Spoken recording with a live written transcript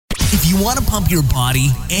If you want to pump your body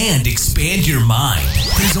and expand your mind,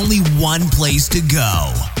 there's only one place to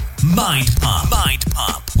go. Mind Pump. Mind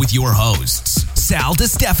Pump with your hosts, Sal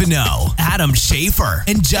DiStefano, Adam Schafer,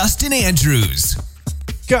 and Justin Andrews.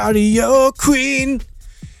 Cardio Queen.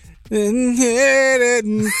 I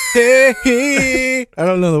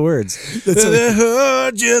don't know the words. The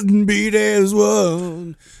heart just beat as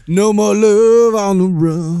one. No more love on the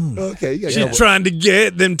run. Okay, you She's trying to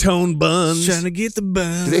get them tone buns. Trying to get the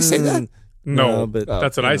bun. Did they say that? No, but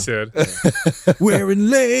that's what I said. wearing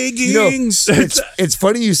leggings, It's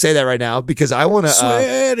funny you say that right now because I want to.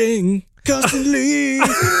 sweating constantly.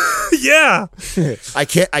 Yeah. I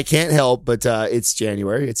can't help but it's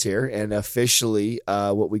January. It's here, and officially,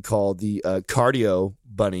 what we call the cardio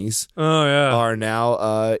bunnies Oh, yeah. are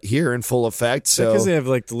now here in full effect. So Because they have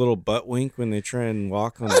like the little butt wink when they try and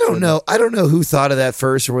walk on. I don't know. I don't know who thought of that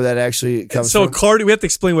first or where that actually comes So from. we have to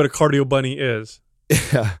explain what a cardio bunny is.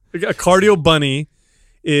 Yeah. A cardio bunny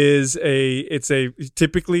is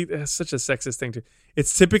typically that's such a sexist thing too.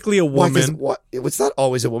 It's typically a Why, 'cause woman. it's not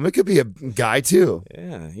always a woman. It could be a guy too.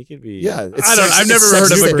 Yeah, he could be. Yeah, I've never heard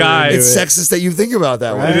of a guy. It's sexist that you think about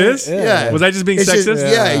that way. It is? Yeah. Was I just being It's sexist? just-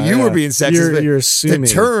 yeah, you were being sexist. but You're assuming. the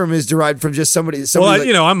term is derived from just somebody. Well, like,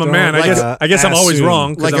 I'm a man. I guess I'm always assume.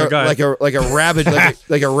 wrong because I'm a guy. like a rabid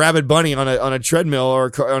like a rabid bunny on a treadmill or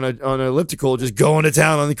on an elliptical, just going to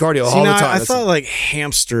town on the cardio all the time. I thought like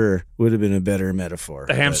hamster would have been a better metaphor.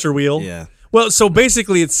 the hamster wheel. Yeah. Well, so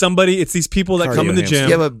basically, it's these people that come in the Cardio gym,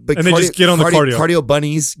 yeah, but and they just get on the cardio. Cardio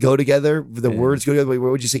bunnies go together. The words go together.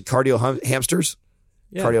 What would you say? Cardio hamsters.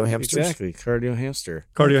 Yeah, Cardio hamsters? Exactly. Cardio hamster.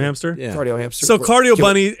 Cardio hamster. Yeah. Cardio hamster. So cardio Can we-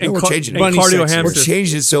 bunny no, and, we're changing it. and Bunny cardio sex. We're hamster.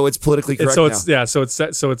 changing it so it's politically correct So now. it's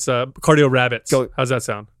cardio rabbits. Go. How's that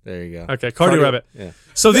sound? There you go. Okay, cardio rabbit. Yeah.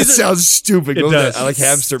 So That these are, sounds stupid. It Go with does. that. I like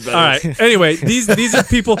hamster better. all right. Anyway, these are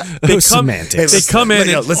people. They come. semantics. They come in.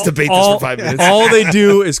 and Let's debate this all, for 5 minutes. All they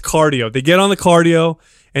do is cardio. They get on the cardio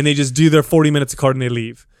and they just do their 40 minutes of cardio and they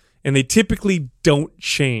leave. And they typically don't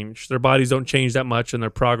change. Their bodies don't change that much and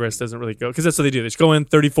their progress doesn't really go. Because that's what they do. They just go in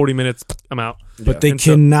 30, 40 minutes, I'm out. But they And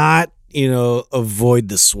so cannot, avoid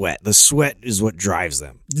the sweat. The sweat is what drives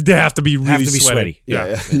them. they have to be really Have to be sweaty.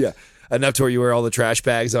 Yeah. Enough to where you wear all the trash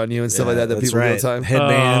bags on you and stuff like that That's people do all right. the time.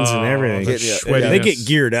 Headbands and everything. the Yeah, sweatiness. They get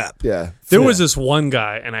geared up. Yeah. There was this one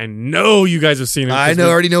guy, and I know you guys have seen him. I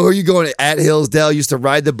already know where you're going. At Hillsdale, used to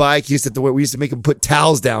ride the bike. We used to make him put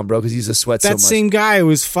towels down, bro, because he used to sweat so That much. same guy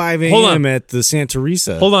was 5 Hold on. a.m. at the Santa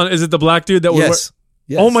Teresa. Hold on, is it the black dude that would Yes.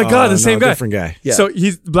 wear? Oh my God, the same guy. Different guy. Yeah. So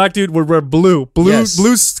he's the black dude would wear blue. Yes.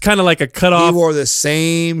 Blue's kind of like a He cutoff. wore the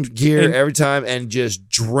same gear And- every time and just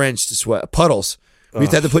drenched sweat. Puddles. We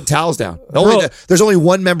used to have to put towels down. Bro. There's only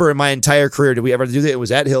one member in my entire career did we ever do that. It was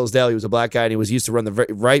at Hillsdale. He was a black guy and he was used to run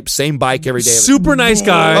the same bike every day. Super nice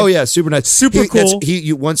guy. Oh yeah, super nice, Super cool.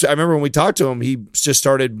 Once I remember when we talked to him, he just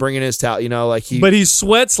started bringing his towel. But he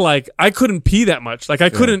sweats like I couldn't pee that much. Like I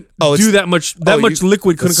couldn't Oh, do it's- that much. That much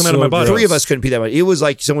liquid couldn't come out of my body. Three of us couldn't pee that much. It was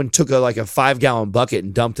like someone took a 5-gallon bucket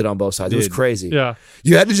and dumped it on both sides. It was Dude. crazy. Yeah.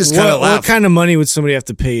 You had to just kind of What laugh. kind of money would somebody have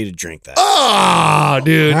to pay you to drink that? Oh,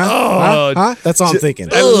 dude. Oh, Huh? That's all I'm thinking.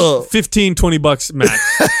 Ugh. $15-20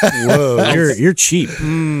 max. Whoa, you're cheap.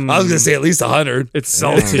 I was gonna say at least 100. It's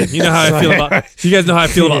salty. You know how I feel about. You guys know how I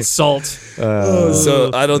feel about salt.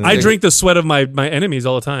 So I don't. I drink the sweat of my enemies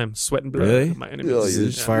all the time. Sweat and blood Really? of my enemies. Oh, Does you're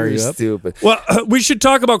it fire you up? Stupid. Well, we should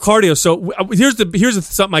talk about cardio. So here's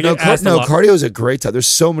something I get asked a lot. Cardio is a great time. There's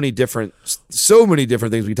so many different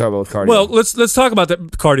things we can talk about with cardio. Well, let's talk about the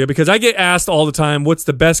cardio because I get asked all the time, what's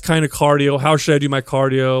the best kind of cardio? How should I do my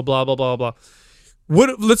cardio? Blah blah blah blah.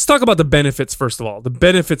 Let's talk about the benefits first of all. The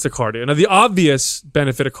benefits of cardio. Now, the obvious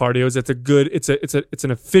benefit of cardio is it's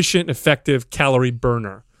an efficient, effective calorie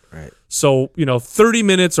burner. Right. So 30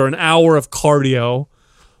 minutes or an hour of cardio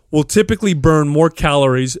will typically burn more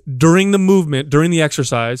calories during the movement, during the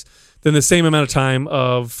exercise, than the same amount of time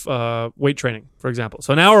of weight training, for example.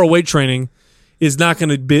 So an hour of weight training is not going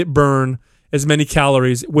to burn as many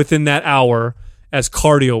calories within that hour as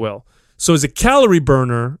cardio will. So as a calorie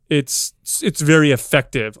burner, it's very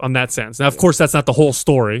effective on that sense. Now, of course, that's not the whole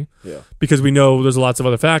story because we know there's lots of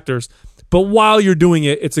other factors. But while you're doing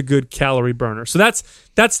it, it's a good calorie burner. So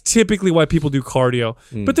that's typically why people do cardio.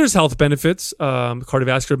 But there's health benefits,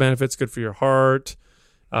 cardiovascular benefits, good for your heart.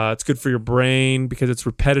 It's good for your brain because it's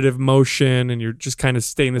repetitive motion and you're just kind of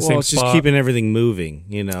staying in the same It's spot. just keeping everything moving,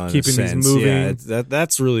 in Keeping a things sense. moving. Yeah,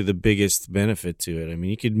 that's really the biggest benefit to it. I mean,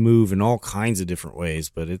 you could move in all kinds of different ways,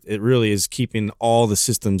 but it really is keeping all the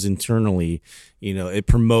systems internally. It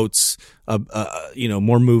promotes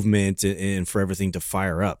more movement and for everything to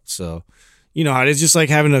fire up. So, you know, it's just like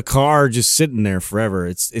having a car just sitting there forever.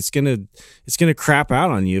 It's gonna crap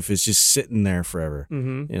out on you if it's just sitting there forever.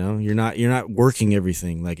 Mm-hmm. You know, you're not working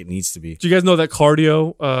everything like it needs to be. Do you guys know that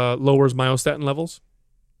cardio lowers myostatin levels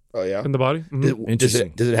Oh yeah. in the body? Mhm. Does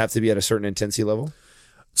it have to be at a certain intensity level?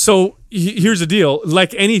 So here's the deal.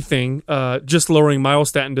 Like anything, just lowering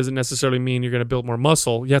myostatin doesn't necessarily mean you're going to build more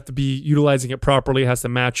muscle. You have to be utilizing it properly. It has to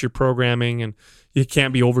match your programming, and you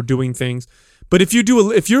can't be overdoing things. But if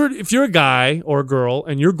you're a guy or a girl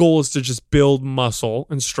and your goal is to just build muscle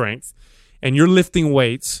and strength, and you're lifting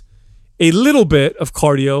weights, a little bit of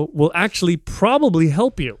cardio will actually probably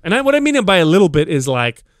help you. And what I mean by a little bit is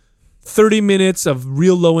like 30 minutes of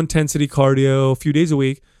real low intensity cardio a few days a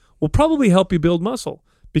week will probably help you build muscle,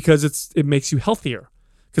 because it makes you healthier.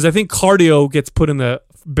 Because I think cardio gets put in the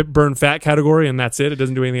burn fat category, and that's it. It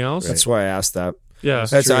doesn't do anything else. That's why I asked that. Yeah.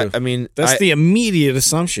 That's true. I mean, That's the immediate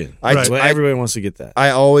assumption. Everybody wants to get that.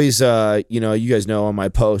 I always, you guys know on my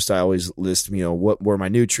post, I always list, where my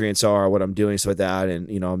nutrients are, what I'm doing, stuff like that. And,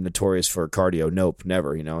 I'm notorious for cardio. Nope,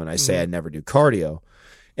 never, and I say I never do cardio.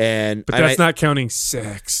 But that's not counting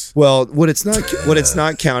sex. Well, what it's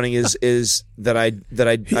not counting is that I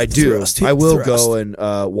do. I will go and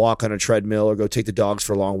walk on a treadmill or go take the dogs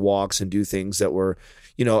for long walks and do things that were,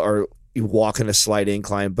 are walk in a slight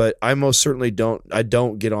incline, but I most certainly don't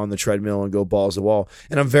get on the treadmill and go balls to the wall.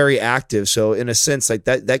 And I'm very active. So in a sense, like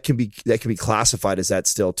that can be classified as that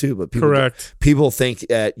still too. But people think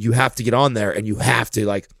that you have to get on there and you have to,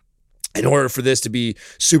 like, in order for this to be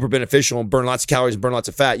super beneficial and burn lots of calories and burn lots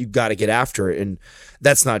of fat, you've got to get after it. And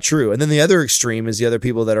that's not true. And then the other extreme is the other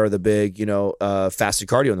people that are the big, fasted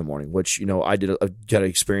cardio in the morning, which, I got an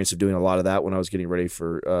experience of doing a lot of that when I was getting ready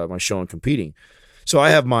for my show and competing. So I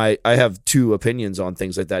have two opinions on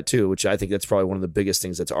things like that too, which I think that's probably one of the biggest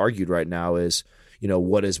things that's argued right now is,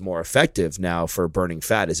 what is more effective now for burning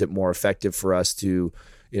fat? Is it more effective for us to,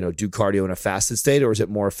 do cardio in a fasted state, or is it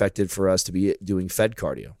more effective for us to be doing fed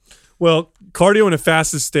cardio? Well, cardio in a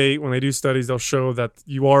fasted state, when they do studies, they'll show that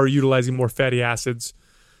you are utilizing more fatty acids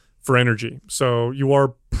for energy. So you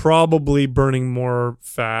are probably burning more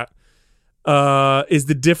fat. Is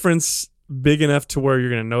the difference big enough to where you're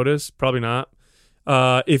going to notice? Probably not.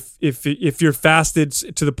 If you're fasted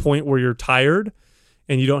to the point where you're tired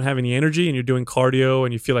and you don't have any energy and you're doing cardio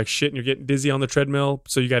and you feel like shit and you're getting dizzy on the treadmill,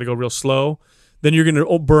 so you got to go real slow, then you're going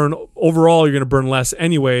to burn less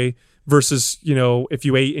anyway. Versus, if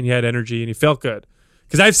you ate and you had energy and you felt good.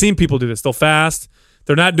 Because I've seen people do this. They'll fast.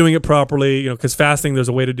 They're not doing it properly, because fasting, there's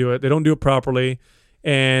a way to do it. They don't do it properly,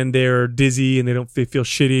 and they're dizzy, and they feel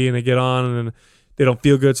shitty, and they get on, and they don't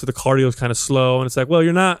feel good, so the cardio is kind of slow. And it's like, well,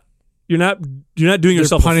 you're not doing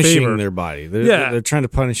yourself a favor. They're punishing their body. They're trying to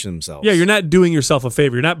punish themselves. Yeah, you're not doing yourself a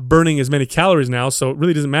favor. You're not burning as many calories now, so it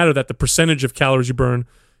really doesn't matter that the percentage of calories you burn,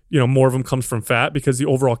 more of them comes from fat, because the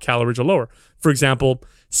overall calories are lower. For example,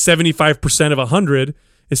 75% of 100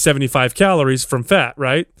 is 75 calories from fat,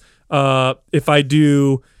 right? If I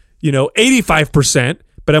do, 85%,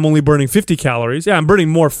 but I'm only burning 50 calories, I'm burning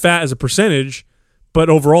more fat as a percentage, but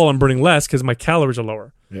overall I'm burning less because my calories are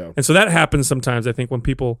lower. Yeah. And so that happens sometimes, I think, when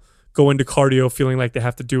people go into cardio feeling like they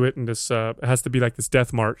have to do it, and this it has to be like this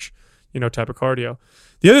death march, type of cardio.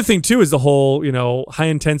 The other thing too is the whole, high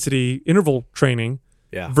intensity interval training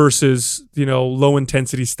versus, low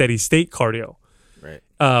intensity steady state cardio. Right.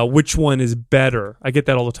 Which one is better? I get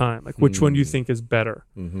that all the time. Like, which one do you think is better?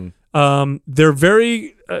 Mm-hmm. They're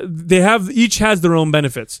very. Each has their own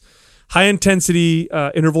benefits. High intensity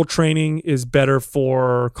interval training is better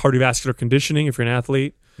for cardiovascular conditioning if you're an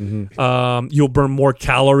athlete. Mm-hmm. You'll burn more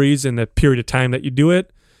calories in the period of time that you do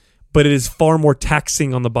it, but it is far more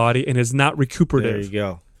taxing on the body and is not recuperative. There you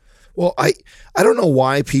go. Well, I don't know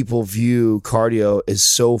why people view cardio as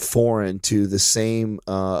so foreign to the same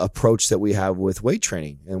approach that we have with weight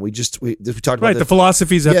training, and we talked about right. The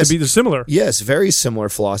philosophies have to be similar. Yes, very similar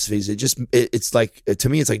philosophies. It's like, to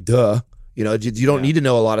me, it's like duh. You don't need to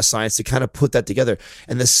know a lot of science to kind of put that together.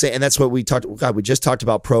 And that's what we talked. God, we just talked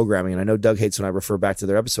about programming, and I know Doug hates when I refer back to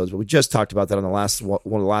their episodes, but we just talked about that on one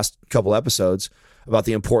of the last couple episodes about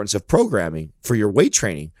the importance of programming for your weight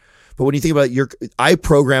training. But when you think about it, I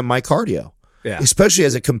program my cardio, especially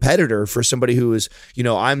as a competitor for somebody who is,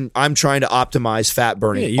 I'm trying to optimize fat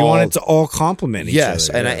burning. Yeah, you want it to all complement each other. Yes,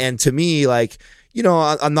 and to me, like,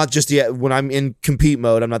 I'm not just when I'm in compete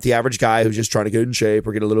mode, I'm not the average guy who's just trying to get in shape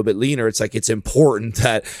or get a little bit leaner. It's like, it's important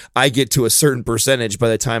that I get to a certain percentage by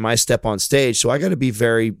the time I step on stage. So I got to be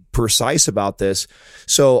very precise about this.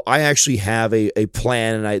 So I actually have a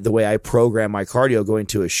plan, and the way I program my cardio going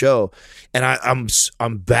to a show, and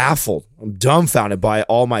I'm baffled. I'm dumbfounded by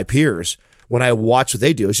all my peers when I watch what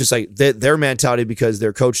they do, it's just like their mentality, because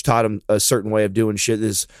their coach taught them a certain way of doing shit,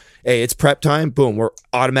 is, hey, it's prep time. Boom.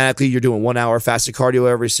 You're doing 1 hour fasted cardio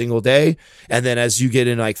every single day. And then as you get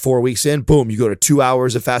in like 4 weeks in, boom, you go to 2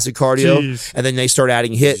 hours of fasted cardio. Jeez. And then they start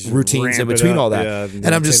adding hit routines in between all that. Yeah,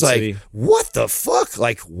 and I'm just like, what the fuck?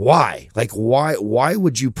 Like, why? Like, why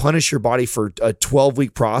would you punish your body for a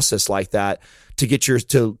 12-week process like that to get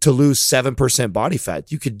to lose 7% body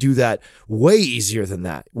fat? You could do that way easier than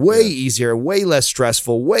that. Way easier, way less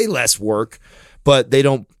stressful, way less work. But this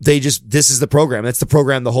is the program. That's the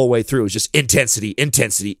program the whole way through. It's just intensity,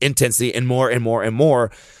 and more and more and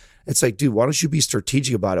more. It's like, dude, why don't you be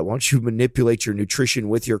strategic about it? Why don't you manipulate your nutrition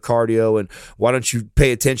with your cardio? And why don't you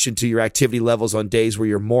pay attention to your activity levels on days where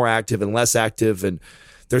you're more active and less active? And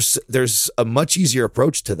there's a much easier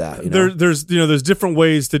approach to that. There's different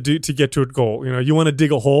ways to get to a goal. You want to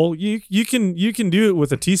dig a hole. You can do it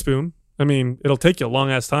with a teaspoon. I mean, it'll take you a long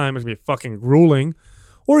ass time. It's gonna be fucking grueling.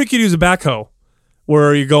 Or you could use a backhoe,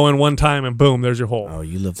 where you go in one time and boom, there's your hole. Oh,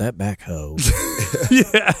 you love that backhoe.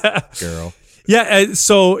 Yeah, girl. Yeah,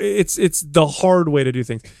 so it's the hard way to do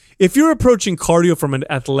things. If you're approaching cardio from an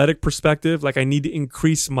athletic perspective, like I need to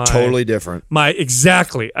increase my totally different.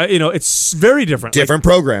 Exactly. It's very different. Different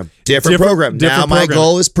program. Now my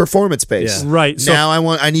goal is performance based. Yeah. Right. So, now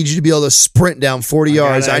I need you to be able to sprint down 40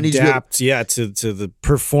 yards. I need adapt, to the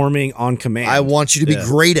performing on command. I want you to be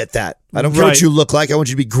great at that. I don't care what you look like. I want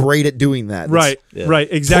you to be great at doing that. Right.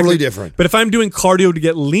 Exactly. Totally different. But if I'm doing cardio to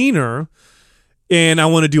get leaner, and I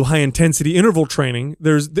want to do high intensity interval training,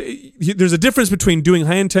 there's a difference between doing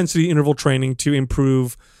high intensity interval training to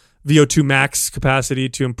improve VO2 max capacity,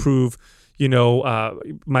 to improve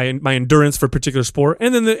my endurance for a particular sport,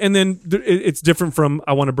 and then it's different from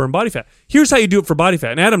I want to burn body fat. Here's how you do it for body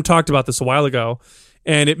fat. And Adam talked about this a while ago,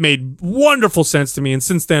 and it made wonderful sense to me. And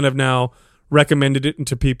since then, I've now recommended it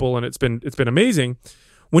to people, and it's been amazing.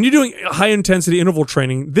 When you're doing high intensity interval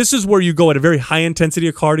training, this is where you go at a very high intensity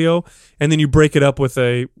of cardio, and then you break it up with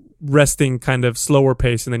a resting kind of slower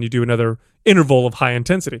pace, and then you do another interval of high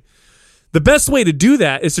intensity. The best way to do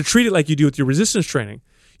that is to treat it like you do with your resistance training.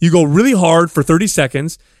 You go really hard for 30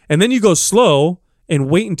 seconds, and then you go slow and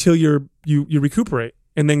wait until you recuperate,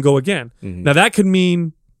 and then go again. Mm-hmm. Now that could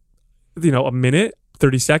mean, a minute,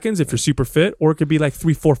 30 seconds if you're super fit, or it could be like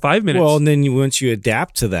 3, 4, 5 minutes. Well, and then once you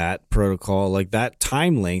adapt to that protocol, like that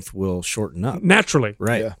time length will shorten up naturally.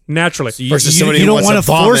 Right. Yeah. Naturally. So versus somebody who don't want to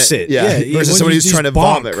force it. Yeah. Versus somebody who's trying to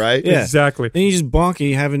vomit, right? Yeah. Exactly. Then you just bonk and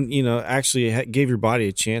you haven't, actually gave your body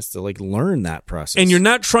a chance to like learn that process. And you're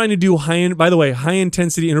not trying to do by the way, high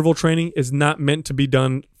intensity interval training is not meant to be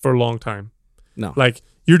done for a long time. No. Like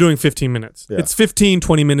you're doing 15 minutes. Yeah. It's 15,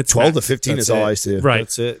 20 minutes. 12 to 15 is all I do. Right.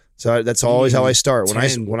 That's it. So that's always how I start.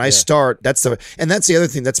 When I start, that's the other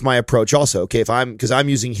thing. That's my approach also. Okay, because I'm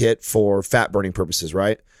using HIIT for fat burning purposes,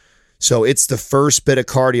 right? So it's the first bit of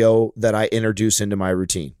cardio that I introduce into my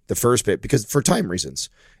routine. The first bit, because for time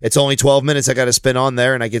reasons, it's only 12 minutes I got to spend on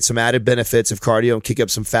there, and I get some added benefits of cardio and kick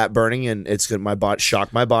up some fat burning, and it's gonna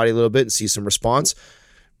shock my body a little bit and see some response.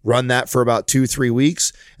 Run that for about 2-3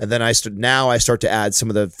 weeks, and then I start to add some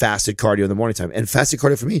of the fasted cardio in the morning time. And fasted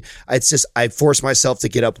cardio for me, it's just I force myself to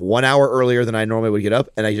get up 1 hour earlier than I normally would get up,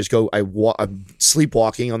 and I just go. I'm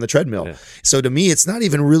sleepwalking on the treadmill. Yeah. So to me, it's not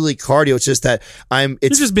even really cardio. It's just that you're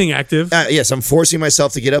just being active. Yes, I'm forcing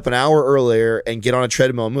myself to get up an hour earlier and get on a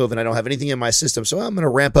treadmill and move, and I don't have anything in my system. So I'm going to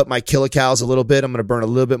ramp up my kilocalories a little bit. I'm going to burn a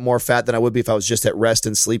little bit more fat than I would be if I was just at rest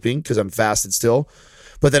and sleeping, because I'm fasted still.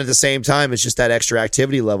 But then at the same time, it's just that extra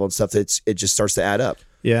activity level and stuff that it just starts to add up.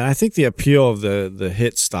 Yeah, I think the appeal of the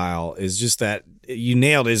HIIT style is just that you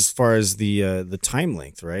nailed it as far as the time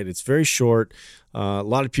length, right? It's very short. A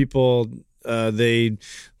lot of people they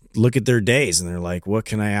look at their days and they're like, what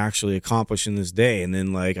can I actually accomplish in this day? And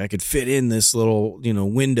then like I could fit in this little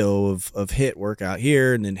window of HIIT workout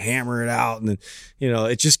here, and then hammer it out, and then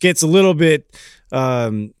it just gets a little bit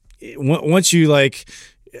once you like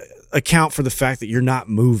account for the fact that you're not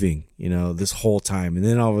moving, this whole time. And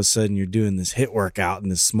then all of a sudden you're doing this HIIT workout in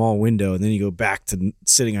this small window, and then you go back to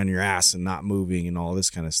sitting on your ass and not moving and all this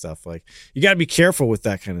kind of stuff. Like you got to be careful with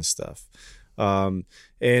that kind of stuff. Ramping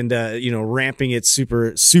it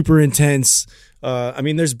super, super intense.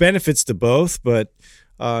 There's benefits to both, but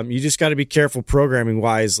you just got to be careful programming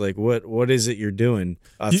wise. Like what is it you're doing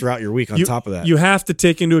throughout your week on top of that? You have to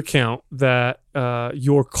take into account that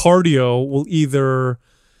your cardio will either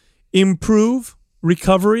improve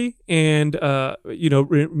recovery and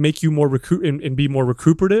make you more and be more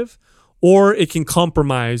recuperative, or it can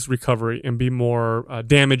compromise recovery and be more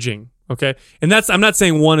damaging. Okay, and I'm not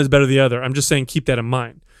saying one is better than the other. I'm just saying keep that in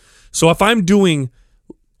mind. So if I'm doing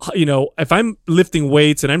if I'm lifting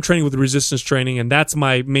weights and I'm training with resistance training and that's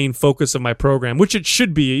my main focus of my program, which it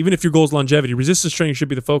should be, even if your goal is longevity, resistance training should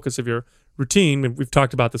be the focus of your routine. And we've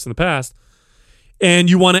talked about this in the past. And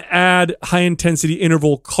you want to add high intensity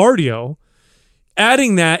interval cardio.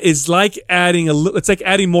 Adding that is like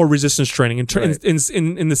adding more resistance training in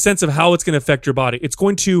the sense of how it's going to affect your body. It's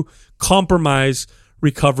going to compromise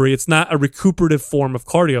recovery. It's not a recuperative form of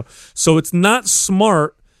cardio. So it's not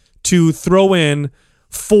smart to throw in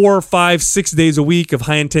 4, 5, 6 days a week of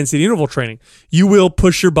high intensity interval training. You will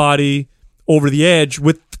push your body over the edge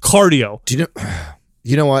with cardio. Do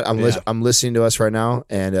you know what? I'm listening to us right now,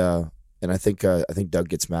 and I think Doug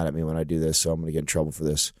gets mad at me when I do this, so I'm going to get in trouble for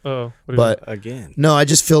this. Oh, but again, no, I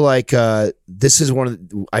just feel like this is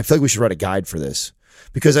I feel like we should write a guide for this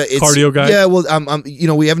because it's cardio guide. Yeah,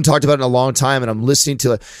 well, we haven't talked about it in a long time, and I'm listening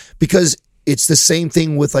to it because it's the same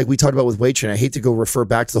thing with like we talked about with weight training. I hate to go refer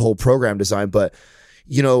back to the whole program design, but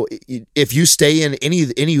if you stay in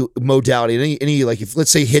any modality, any like if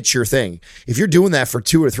let's say HIIT's your thing, if you're doing that for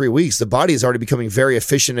 2 or 3 weeks, the body is already becoming very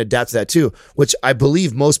efficient and adapt to that too, which I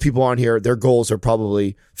believe most people on here, their goals are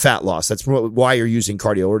probably fat loss. That's why you're using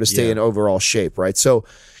cardio or to stay in overall shape, right? So,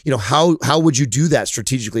 how would you do that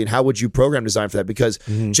strategically and how would you program design for that? Because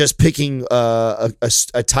just picking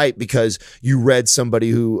a type because you read somebody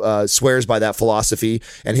who swears by that philosophy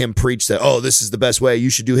and him preach that, oh, this is the best way, you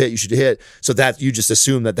should do HIIT, so that you just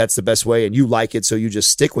assume that that's the best way and you like it, so you just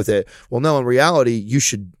stick with it. Well, no, in reality, you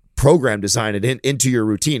should program design it into your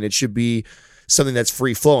routine. It should be something that's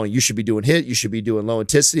free flowing. You should be doing HIIT. You should be doing low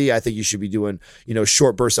intensity. I think you should be doing,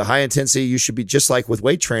 short bursts of high intensity. You should be just like with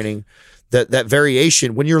weight training, that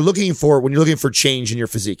variation when you're looking for change in your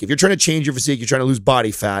physique. If you're trying to change your physique, you're trying to lose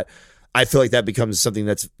body fat, I feel like that becomes something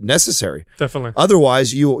that's necessary. Definitely.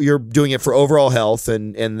 Otherwise, you're doing it for overall health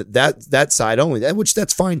and that side only, which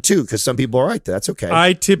that's fine too, because some people are like that. That's okay.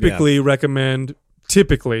 I typically recommend,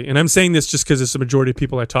 and I'm saying this just because it's the majority of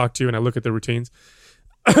people I talk to and I look at their routines.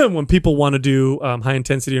 When people want to do high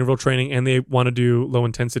intensity interval training and they want to do low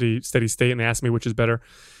intensity steady state and they ask me which is better,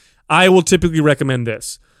 I will typically recommend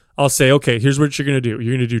this. I'll say, okay, here's what you're going to do.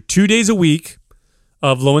 You're going to do 2 days a week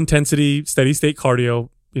of low intensity steady state cardio,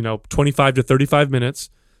 25 to 35 minutes.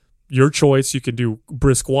 Your choice. You can do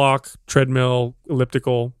brisk walk, treadmill,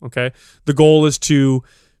 elliptical. Okay. The goal is to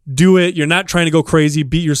do it. You're not trying to go crazy,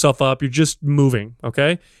 beat yourself up. You're just moving.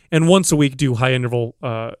 Okay. And once a week, do high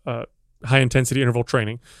intensity interval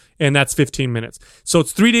training. And that's 15 minutes. So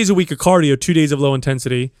it's 3 days a week of cardio, 2 days of low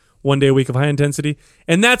intensity, 1 day a week of high intensity.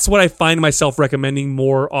 And that's what I find myself recommending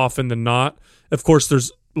more often than not. Of course,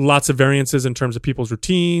 there's lots of variances in terms of people's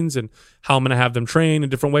routines and how I'm going to have them train in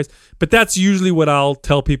different ways. But that's usually what I'll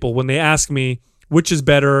tell people when they ask me which is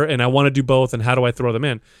better and I want to do both and how do I throw them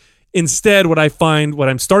in. Instead, what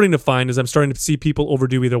I'm starting to find is I'm starting to see people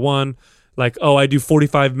overdo either one. Like, oh, I do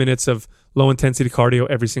 45 minutes of low intensity cardio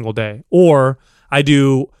every single day. Or I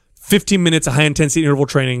do 15 minutes of high intensity interval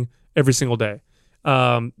training every single day.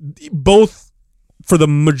 Both for the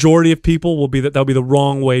majority of people that'll be the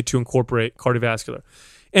wrong way to incorporate cardiovascular.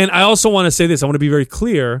 And I also want to say this, I want to be very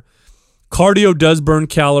clear. Cardio does burn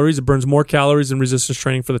calories. It burns more calories than resistance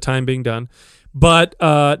training for the time being done. But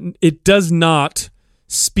it does not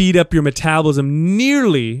speed up your metabolism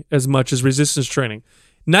nearly as much as resistance training.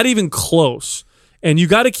 Not even close. And you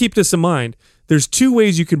got to keep this in mind. There's 2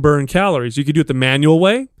 ways you can burn calories. You could do it the manual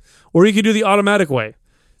way or you could do the automatic way.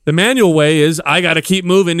 The manual way is I got to keep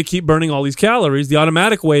moving to keep burning all these calories. The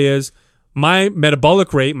automatic way is my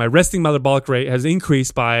metabolic rate, my resting metabolic rate has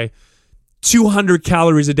increased by 200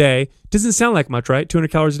 calories a day. Doesn't sound like much, right?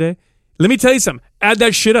 200 calories a day. Let me tell you something. Add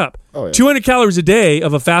that shit up. 200 calories a day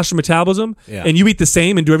of a faster metabolism and you eat the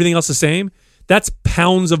same and do everything else the same. That's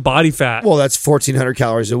pounds of body fat. Well, that's 1,400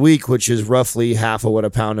 calories a week, which is roughly half of what a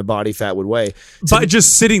pound of body fat would weigh. By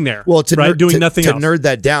just sitting there, doing nothing else. To nerd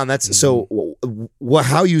that down, that's so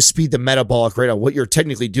how you speed the metabolic rate on what you're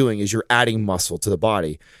technically doing is you're adding muscle to the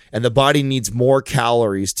body. And the body needs more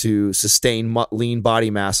calories to sustain lean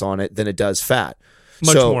body mass on it than it does fat.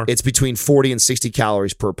 Much more. It's between 40 and 60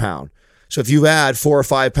 calories per pound. So if you add 4 or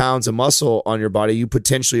 5 pounds of muscle on your body, you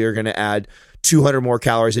potentially are going to add 200 more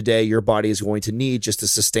calories a day your body is going to need just to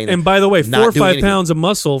sustain it. And by the way, 4 or 5 pounds of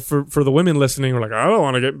muscle for the women listening are like, I don't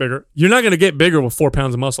want to get bigger. You're not going to get bigger with 4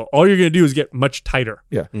 pounds of muscle. All you're going to do is get much tighter.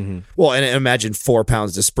 Yeah. Mm-hmm. Well, and imagine 4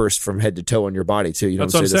 pounds dispersed from head to toe on your body too. You know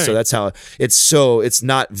what I'm saying? So that's how it's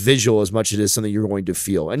not visual as much as it is something you're going to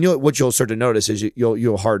feel. And what you'll start to notice is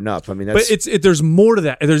you'll harden up. I mean, but there's more to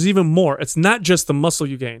that. There's even more. It's not just the muscle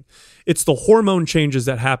you gain. It's the hormone changes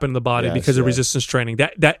that happen in the body because of resistance training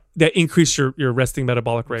that increase your your resting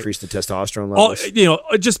metabolic rate. Increase the testosterone All, levels.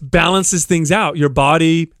 it just balances things out. Your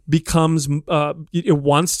body becomes it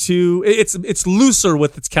wants to. It's looser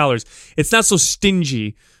with its calories. It's not so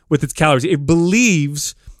stingy with its calories.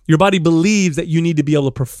 Your body believes that you need to be able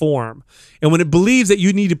to perform, and when it believes that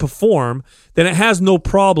you need to perform, then it has no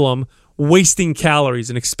problem wasting calories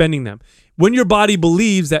and expending them. When your body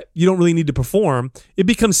believes that you don't really need to perform, it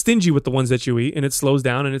becomes stingy with the ones that you eat, and it slows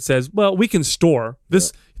down and it says, well, we can store.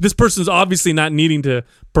 This person's obviously not needing to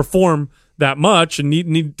perform that much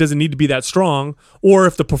and doesn't need to be that strong. Or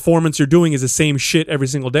if the performance you're doing is the same shit every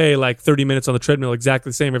single day, like 30 minutes on the treadmill, exactly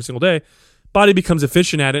the same every single day, body becomes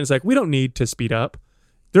efficient at it. And it's like, we don't need to speed up.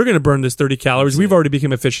 They're going to burn this 30 calories. We've already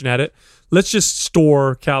become efficient at it. Let's just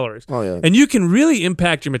store calories. Oh, yeah. And you can really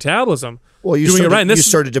impact your metabolism. Well, you doing start, it right. And you this,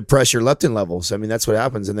 start to depress your leptin levels. I mean, that's what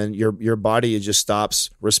happens, and then your body just stops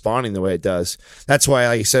responding the way it does. That's why,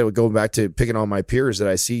 like I said, going back to picking on my peers that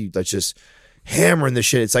I see that's just hammering the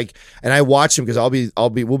shit. It's like, and I watch them because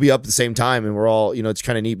we'll be up at the same time, and we're all, it's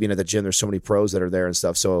kind of neat being at the gym. There's so many pros that are there and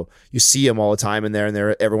stuff. So you see them all the time in there,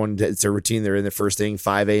 and everyone, it's their routine. They're in the first thing,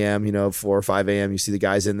 5 a.m., 4 or 5 a.m. You see the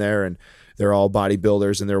guys in there, and they're all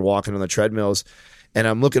bodybuilders, and they're walking on the treadmills. And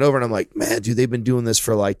I'm looking over and I'm like, man, dude, they've been doing this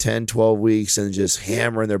for like 10, 12 weeks and just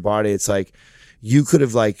hammering their body. It's like, you could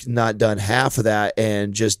have like not done half of that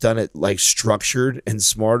and just done it like structured and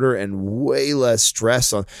smarter and way less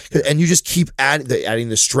stress on. And you just keep adding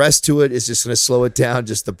the stress to it. It's just going to slow it down.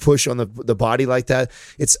 Just the push on the body like that.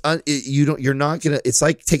 It's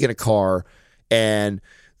like taking a car and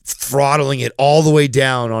throttling it all the way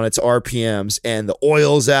down on its RPMs, and the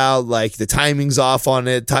oil's out, like the timing's off on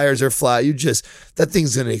it, tires are flat. That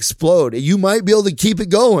thing's going to explode. You might be able to keep it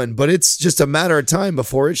going, but it's just a matter of time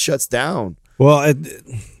before it shuts down. Well,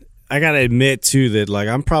 I got to admit too that like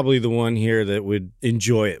I'm probably the one here that would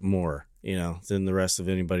enjoy it more, than the rest of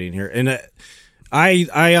anybody in here. And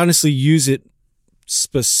I honestly use it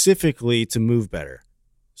specifically to move better.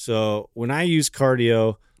 So when I use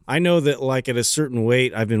cardio, I know that like at a certain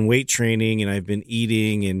weight, I've been weight training and I've been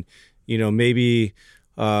eating, and maybe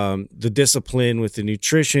the discipline with the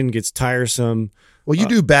nutrition gets tiresome. Well, you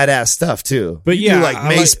do badass stuff too. But you do like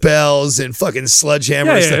mace bells and fucking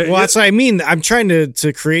sledgehammers. Yeah. Well, that's what I mean. I'm trying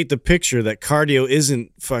to create the picture that cardio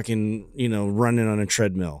isn't fucking, running on a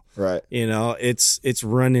treadmill. Right. It's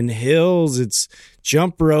running hills, it's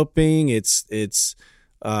jump roping, it's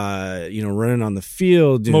running on the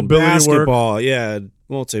field, doing mobility basketball. work. Yeah.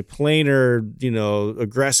 Multiplanar,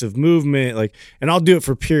 aggressive movement, and I'll do it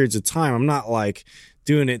for periods of time. I'm not like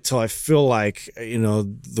doing it till I feel like,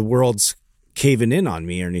 the world's caving in on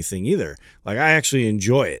me or anything either. Like I actually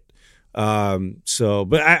enjoy it.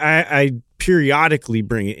 But I periodically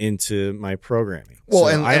bring it into my programming. Well,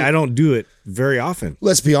 so I don't do it very often.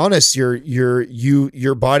 Let's be honest.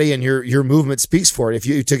 Your body and your movement speaks for it. If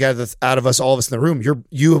you took out of us, all of us in the room,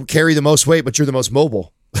 you carry the most weight, but you're the most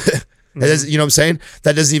mobile. You know what I'm saying?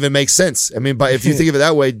 That doesn't even make sense. I mean, if you think of it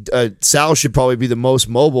that way, Sal should probably be the most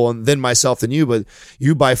mobile, and then myself, then you. But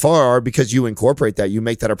you by far are, because you incorporate that. You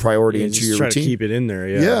make that a priority into your try routine. To keep it in there.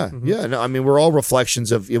 Yeah. Yeah. Mm-hmm. Yeah. No, I mean, we're all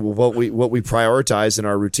reflections of what we prioritize in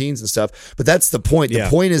our routines and stuff. But that's the point. The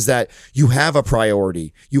point is that you have a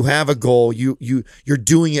priority. You have a goal. You're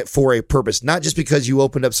doing it for a purpose, not just because you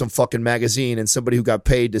opened up some fucking magazine and somebody who got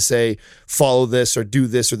paid to say follow this or do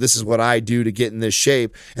this or this is what I do to get in this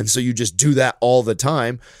shape, and so you just do that all the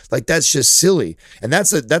time. Like that's just silly. And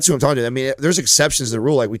that's what I'm talking about. I mean, there's exceptions to the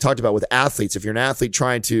rule, like we talked about with athletes. If you're an athlete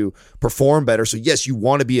trying to perform better, so yes, you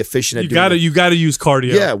want to be efficient at you gotta use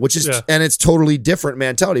cardio. Yeah, which is and it's totally different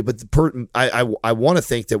mentality. But I want to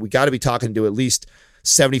think that we got to be talking to at least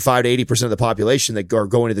 75 to 80% of the population that are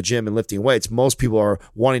going to the gym and lifting weights. Most people are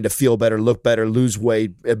wanting to feel better, look better, lose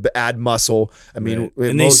weight, add muscle. I mean,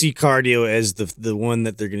 and they see cardio as the one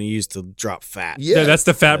that they're going to use to drop fat. Yeah, that's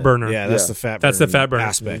the fat burner. Yeah, that's the fat. That's the fat burner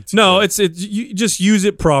aspect. No, it's you just use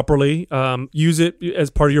it properly. Use it as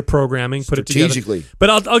part of your programming. Put it together strategically. But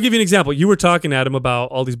I'll give you an example. You were talking, Adam, about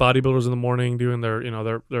all these bodybuilders in the morning doing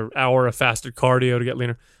their hour of fasted cardio to get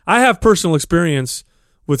leaner. I have personal experience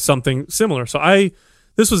with something similar. So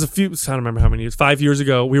this was I don't remember how many years, 5 years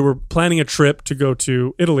ago. We were planning a trip to go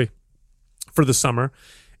to Italy for the summer.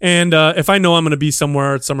 And if I know I'm going to be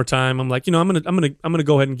somewhere at summertime, I'm like, I'm going to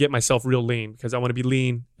go ahead and get myself real lean because I want to be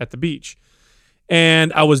lean at the beach.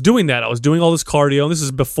 And I was doing that. I was doing all this cardio. And this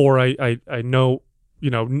is before I know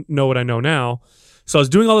what I know now. So I was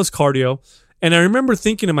doing all this cardio. And I remember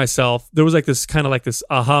thinking to myself, there was this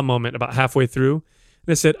aha moment about halfway through.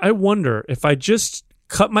 And I said, I wonder if I just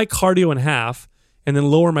cut my cardio in half and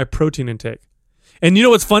then lower my protein intake. And you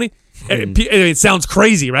know what's funny? It sounds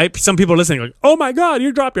crazy, right? Some people are listening like, oh my God,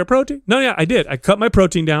 you dropped your protein. No, yeah, I did. I cut my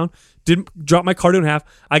protein down, didn't drop my cardio in half.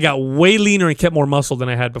 I got way leaner and kept more muscle than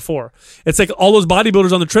I had before. It's like all those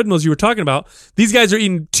bodybuilders on the treadmills you were talking about. These guys are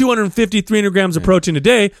eating 250, 300 grams of protein a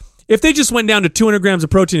day. If they just went down to 200 grams of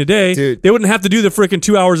protein a day, dude, they wouldn't have to do the freaking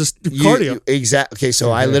 2 hours of cardio. Exactly. Okay,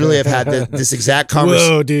 so I literally have had this exact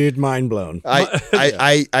conversation. Whoa, dude, mind blown.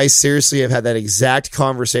 I seriously have had that exact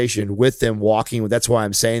conversation with them walking. That's why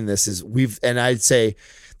I'm saying this is and I'd say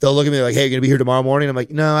they'll look at me like, hey, you're gonna be here tomorrow morning. I'm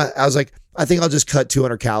like, no. I was like, I think I'll just cut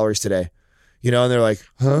 200 calories today. And they're like,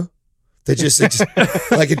 huh? They just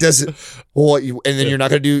like it doesn't. Well, and then you're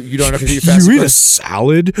not gonna do. You don't have to do your fast. You eat a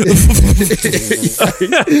salad? Yeah,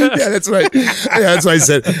 that's right. Yeah, that's what I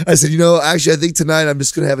said. I said, actually, I think tonight I'm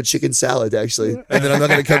just gonna have a chicken salad, actually, and then I'm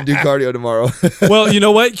not gonna come do cardio tomorrow. Well, you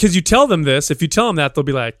know what? Because you tell them this. If you tell them that, they'll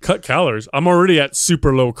be like, cut calories. I'm already at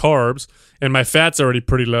super low carbs, and my fat's already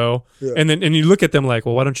pretty low. Yeah. And you look at them like,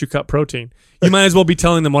 well, why don't you cut protein? You might as well be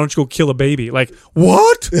telling them, why don't you go kill a baby? Like,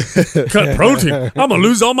 what? Cut protein? I'm going to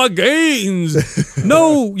lose all my gains.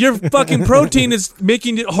 No, your fucking protein is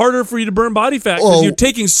making it harder for you to burn body fat because you're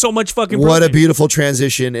taking so much fucking protein. What a beautiful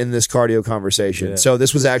transition in this cardio conversation. Yeah. So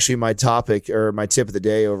this was actually my topic or my tip of the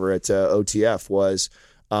day over at OTF was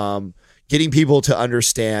getting people to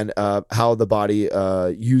understand how the body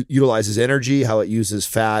utilizes energy, how it uses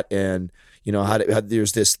fat, and how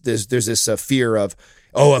there's this fear of,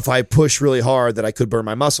 oh, if I push really hard that I could burn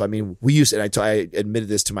my muscle. I mean, I admitted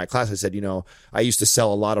this to my class. I said, I used to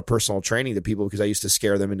sell a lot of personal training to people because I used to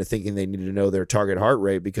scare them into thinking they needed to know their target heart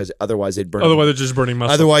rate because otherwise they'd burn. Otherwise they're just burning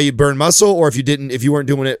muscle. Otherwise you'd burn muscle, or if you weren't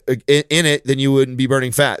doing it in it, then you wouldn't be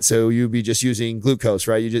burning fat. So you'd be just using glucose,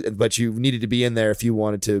 right? But you needed to be in there if you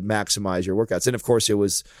wanted to maximize your workouts. And of course it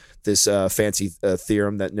was this fancy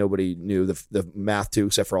theorem that nobody knew the math to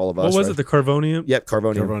except for all of us. What was it? The Carbonium? Yep,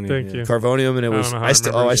 Carbonium. Thank you. Carbonium, and it was. I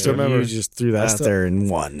still remember. You just threw that out there and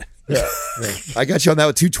won. Yeah. I got you on that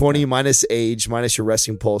with 220 minus age minus your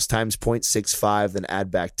resting pulse times 0.65, then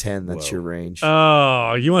add back 10. That's your range.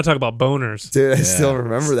 Oh, you want to talk about boners, dude? I still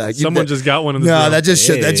remember that. Someone just got one in the that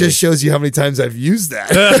just shows you how many times I've used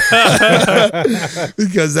that.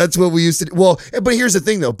 Because that's what we used to do. Well, but here's the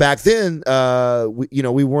thing though. Back then,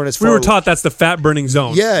 we weren't as far. We were taught that's the fat burning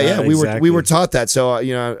zone. Yeah, we were taught that. So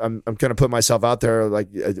I'm gonna put myself out there. Like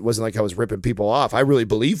it wasn't like I was ripping people off. I really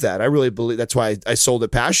believe that. I really believe that's why I sold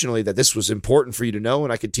it passionately. That this was important for you to know,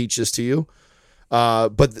 and I could teach this to you.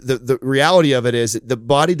 But the reality of it is the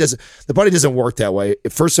body doesn't work that way.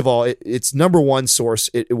 First of all, its number one source,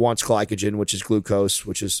 it wants glycogen, which is glucose,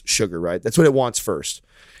 which is sugar, right? That's what it wants first.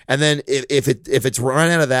 And then if it's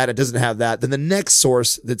run out of that, it doesn't have that, then the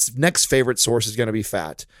next favorite source is going to be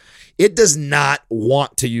fat. It does not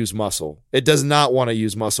want to use muscle. It does not want to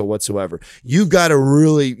use muscle whatsoever. You got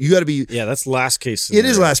to be. Yeah, that's last case scenario. It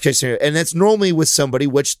is last case scenario. And that's normally with somebody,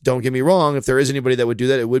 which don't get me wrong, if there is anybody that would do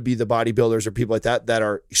that, it would be the bodybuilders or people like that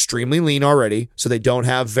are extremely lean already. So they don't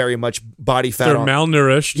have very much body fat. They're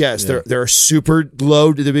malnourished. Yes, yeah. They're super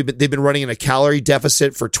low. They've been running in a calorie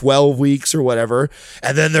deficit for 12 weeks or whatever.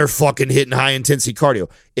 And then they're fucking hitting high intensity cardio.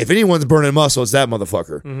 If anyone's burning muscle, it's that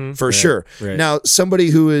motherfucker for sure. Right. Now, somebody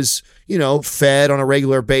who is, fed on a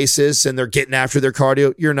regular basis and they're getting after their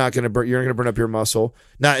cardio, you're not going to burn up your muscle.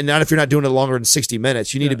 Not if you're not doing it longer than 60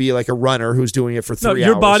 minutes. You need to be like a runner who's doing it for 3 hours.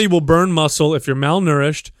 Your body will burn muscle if you're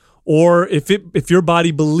malnourished, or if your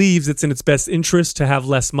body believes it's in its best interest to have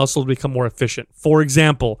less muscle to become more efficient. For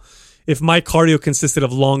example, if my cardio consisted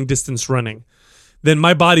of long distance running, then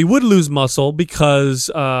my body would lose muscle because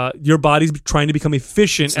your body's trying to become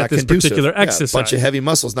efficient at this particular exercise. A bunch of heavy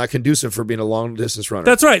muscles not conducive for being a long distance runner.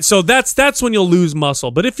 That's right. So that's when you'll lose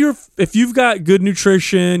muscle. But if you've got good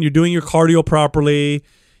nutrition, you're doing your cardio properly,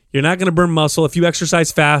 you're not going to burn muscle. If you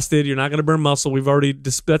exercise fasted, you're not going to burn muscle.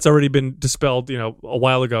 That's already been dispelled, a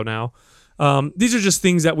while ago now. These are just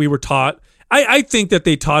things that we were taught. I think that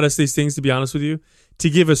they taught us these things, to be honest with you, to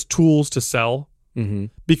give us tools to sell. Mm-hmm.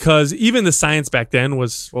 Because even the science back then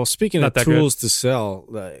was speaking of tools to sell,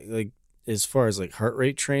 like as far as like heart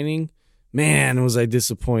rate training, man, was I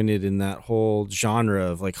disappointed in that whole genre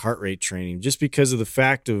of like heart rate training, just because of the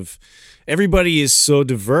fact of everybody is so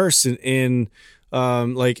diverse in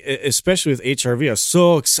like especially with HRV. I was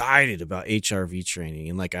so excited about HRV training,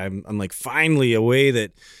 and like I'm like finally a way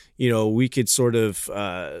that we could sort of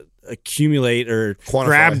accumulate or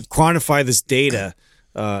quantify this data.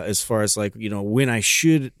 As far as like, when I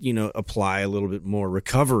should, apply a little bit more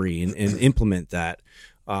recovery and implement that,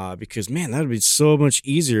 because man, that would be so much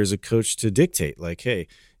easier as a coach to dictate like, hey,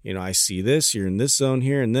 I see this, you're in this zone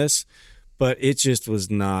here and this, but it just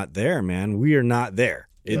was not there, man. We are not there.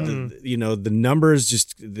 The numbers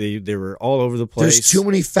just they were all over the place. There's too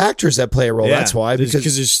many factors that play a role. That's why,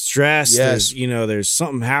 because there's stress. Yes. There's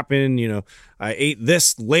something happened. I ate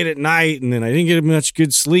this late at night, and then I didn't get much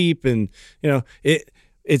good sleep, and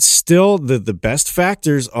it's still the best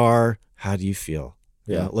factors are, how do you feel?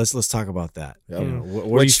 Yeah, let's talk about that. Yeah.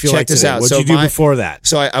 What do you feel check like this today? out. What did you do before that?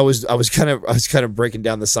 So I was kind of breaking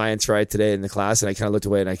down the science right today in the class, and I kind of looked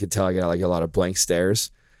away, and I could tell I got like a lot of blank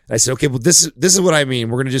stares. And I said, okay, well this is what I mean.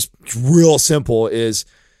 We're gonna just real simple is,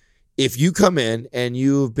 if you come in and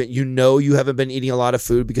you haven't been eating a lot of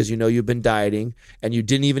food because you've been dieting and you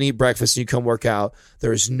didn't even eat breakfast and you come work out,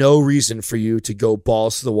 there is no reason for you to go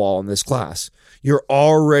balls to the wall in this class. You're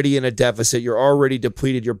already in a deficit. You're already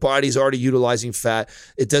depleted. Your body's already utilizing fat.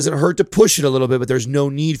 It doesn't hurt to push it a little bit, but there's no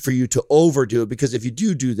need for you to overdo it, because if you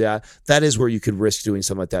do that, that is where you could risk doing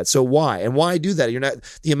something like that. So why do that? You're not,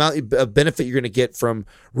 the amount of benefit you're going to get from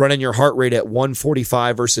running your heart rate at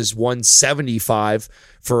 145 versus 175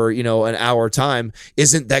 for, an hour time,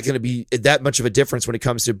 isn't that going to be that much of a difference when it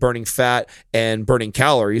comes to burning fat and burning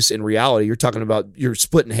calories. In reality, you're talking about, you're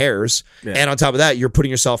splitting hairs. Yeah. And on top of that, you're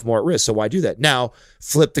putting yourself more at risk. So why do that? Now,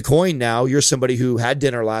 flip the coin. Now you're somebody who had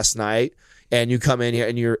dinner last night and you come in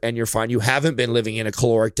here and you're fine. You haven't been living in a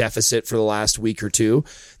caloric deficit for the last week or two.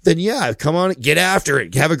 Then yeah, come on, get after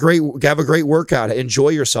it. Have a great workout. Enjoy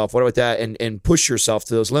yourself. What about that? And push yourself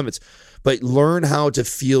to those limits. But learn how to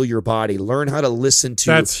feel your body. Learn how to listen to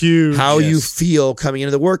That's huge. How you feel coming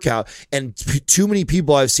into the workout. And too many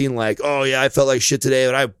people I've seen like, oh yeah, I felt like shit today,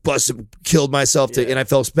 but I killed myself and I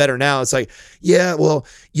felt better now. It's like, yeah, well,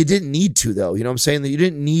 you didn't need to though. You know what I'm saying? That you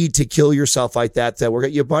didn't need to kill yourself like that. That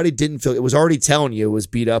workout, your body didn't feel, it was already telling you it was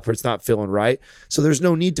beat up or it's not feeling right. So there's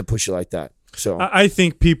no need to push it like that. So I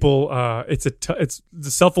think people, it's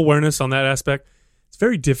the self-awareness on that aspect. It's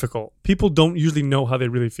very difficult. People don't usually know how they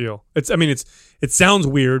really feel. It sounds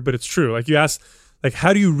weird, but it's true. Like you ask, like,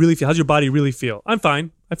 how do you really feel? How's your body really feel? I'm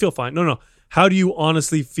fine. I feel fine. No. How do you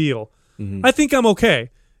honestly feel? Mm-hmm. I think I'm okay.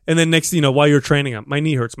 And then next, while you're training, my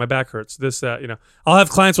knee hurts, my back hurts, this, that, I'll have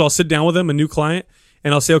clients where I'll sit down with them, a new client,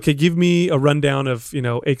 and I'll say, okay, give me a rundown of,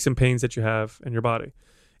 aches and pains that you have in your body.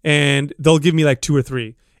 And they'll give me like 2 or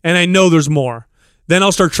 3. And I know there's more. Then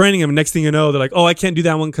I'll start training them. And next thing you know, they're like, oh, I can't do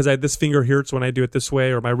that one because this finger hurts when I do it this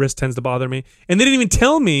way, or my wrist tends to bother me. And they didn't even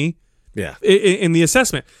tell me in the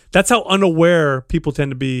assessment. That's how unaware people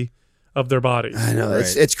tend to be of their bodies. I know. Right.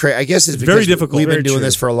 It's crazy. I guess it's very difficult. We've been doing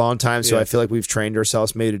this for a long time, so I feel like we've trained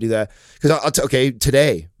ourselves maybe to do that. Because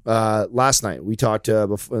today, last night, we talked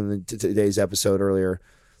before in today's episode earlier,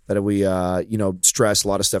 that we, stress, a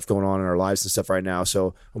lot of stuff going on in our lives and stuff right now.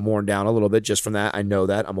 So I'm worn down a little bit just from that. I know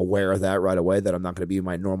that. I'm aware of that right away, that I'm not going to be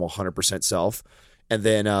my normal 100% self. And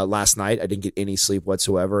then last night, I didn't get any sleep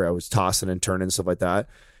whatsoever. I was tossing and turning and stuff like that.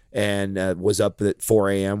 And was up at 4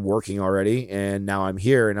 a.m. working already. And now I'm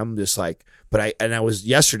here and I'm just like,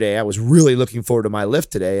 yesterday, I was really looking forward to my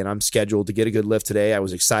lift today, and I'm scheduled to get a good lift today. I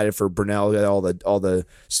was excited for Brunel, all the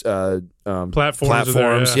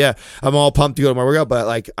platforms. Yeah. I'm all pumped to go to my workout, but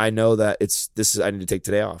like, I know that I need to take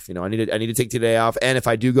today off. I need to take today off. And if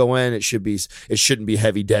I do go in, it shouldn't be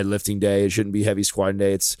heavy deadlifting day. It shouldn't be heavy squatting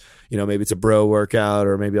day. It's, maybe it's a bro workout,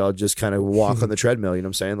 or maybe I'll just kind of walk on the treadmill, you know what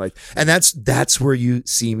I'm saying? Like, and that's where you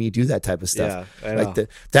see me do that type of stuff. Yeah, I know.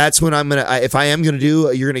 That's when if I am going to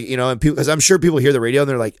do, you're going to, and people, because I'm sure people hear the radio and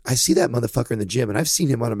they're like, I see that motherfucker in the gym and I've seen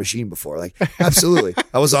him on a machine before. Like, absolutely.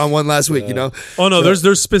 I was on one last week, Oh no, so,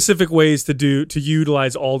 there's specific ways to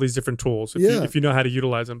utilize all these different tools if you know how to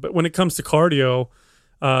utilize them. But when it comes to cardio,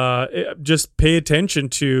 just pay attention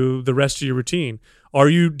to the rest of your routine.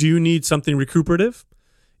 Do you need something recuperative?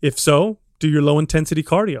 If so, do your low intensity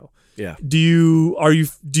cardio. Yeah. Do you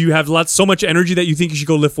have so much energy that you think you should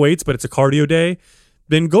go lift weights, but it's a cardio day?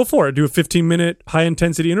 Then go for it. Do a 15-minute high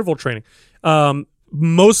intensity interval training.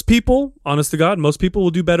 Most people, honest to God, will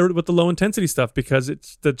do better with the low intensity stuff because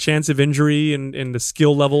it's the chance of injury and the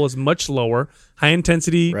skill level is much lower. High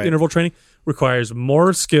intensity interval training requires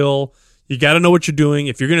more skill. You got to know what you're doing.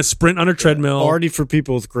 If you're going to sprint on a treadmill, already for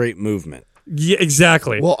people with great movement. Yeah,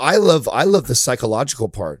 exactly. Well, I love the psychological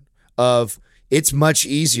part of. It's much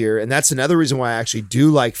easier, and that's another reason why I actually do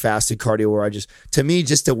like fasted cardio, where just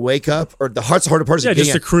to wake up, or the harder part is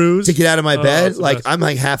just to cruise, to get out of my bed. Like, I'm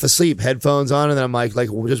like half asleep, headphones on, and then I'm like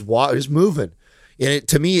just moving. And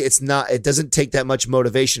to me, it doesn't take that much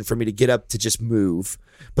motivation for me to get up to just move,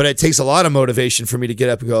 but it takes a lot of motivation for me to get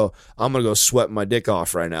up and go, I'm going to go sweat my dick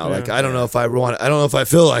off right now. Yeah. Like, I don't know if I feel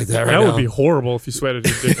like that right now. That would be horrible if you sweated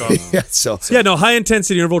your dick off. Yeah, high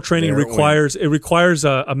intensity interval training requires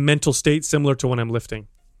a mental state similar to when I'm lifting.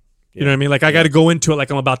 You know what I mean? Like, I got to go into it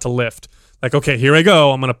like I'm about to lift. Like, okay, here I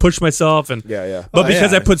go. I'm going to push myself. And Yeah. But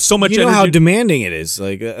because I put so much you know energy. how demanding it is.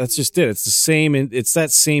 Like that's just it. It's the same. It's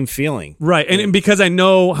that same feeling. Right. And because I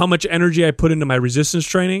know how much energy I put into my resistance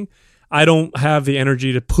training, I don't have the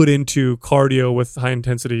energy to put into cardio with high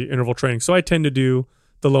intensity interval training. So I tend to do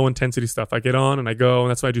the low intensity stuff. I get on and I go, and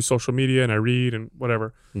that's why I do social media and I read and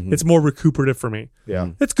whatever. It's more recuperative for me. Yeah.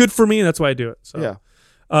 It's good for me, and that's why I do it. So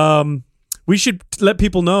we should let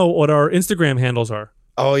people know what our Instagram handles are.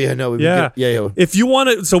 Oh yeah, no, Yeah. If you want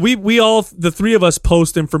to, so we all, the three of us,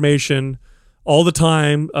 post information all the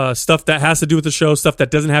time, stuff that has to do with the show, stuff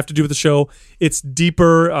that doesn't have to do with the show. It's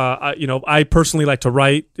deeper. I personally like to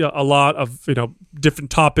write a lot of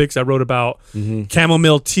different topics. I wrote about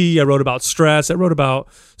chamomile tea. I wrote about stress. I wrote about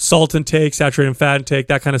salt intake, saturated fat intake,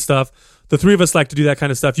 that kind of stuff. The three of us like to do that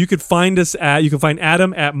kind of stuff. You could find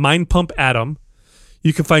Adam at Mind Pump Adam.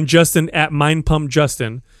 You can find Justin at Mind Pump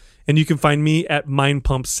Justin, and you can find me at Mind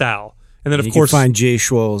Pump Sal. And then of course you can find Jay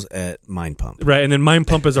Schwolz at Mind Pump. Right, and then Mind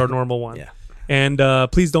Pump is our normal one. Yeah. And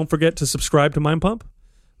please don't forget to subscribe to Mind Pump.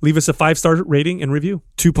 Leave us a 5-star rating and review.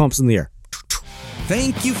 2 pumps in the air.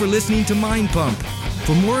 Thank you for listening to Mind Pump.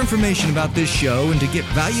 For more information about this show and to get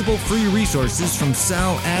valuable free resources from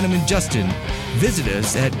Sal, Adam, and Justin, visit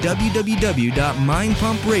us at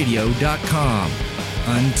www.mindpumpradio.com.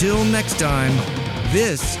 Until next time,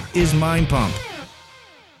 this is Mind Pump.